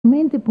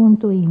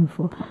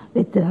www.radiostrumenti.info,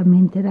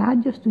 letteralmente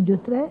radio, studio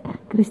 3,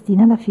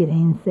 Cristina da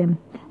Firenze.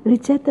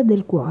 Ricetta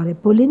del cuore,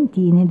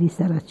 polentine di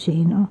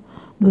Saraceno.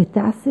 2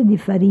 tasse di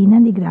farina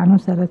di grano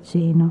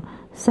saraceno,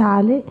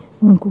 sale,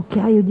 1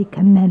 cucchiaio di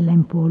cannella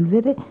in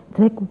polvere,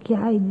 3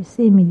 cucchiai di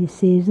semi di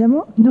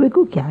sesamo, 2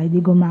 cucchiai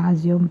di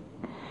gomasio.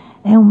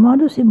 È un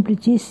modo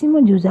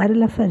semplicissimo di usare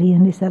la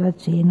farina di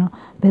saraceno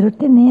per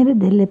ottenere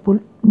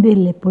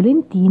delle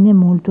polentine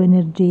molto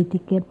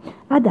energetiche,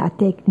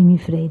 adatte ai climi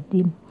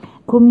freddi.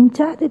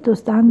 Cominciate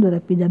tostando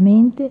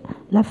rapidamente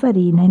la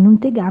farina in un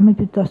tegame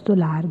piuttosto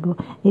largo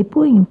e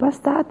poi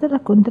impastatela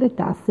con 3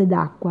 tasse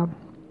d'acqua,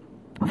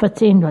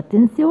 facendo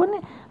attenzione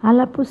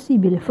alla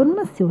possibile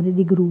formazione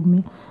di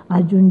grumi.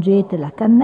 Aggiungete la cannella